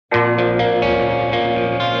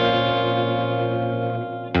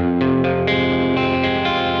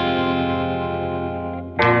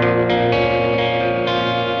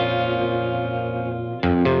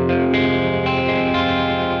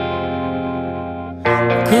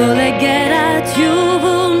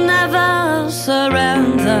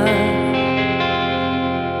color.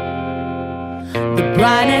 The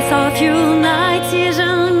brightness of your night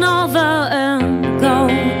isn't over and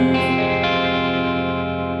gone.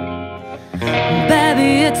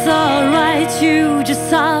 Baby, it's alright, you just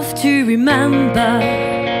have to remember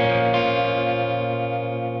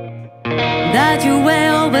that you were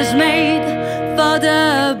always made for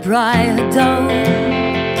the bridal.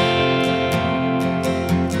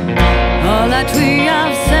 All that we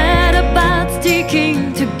have said about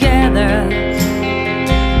sticking together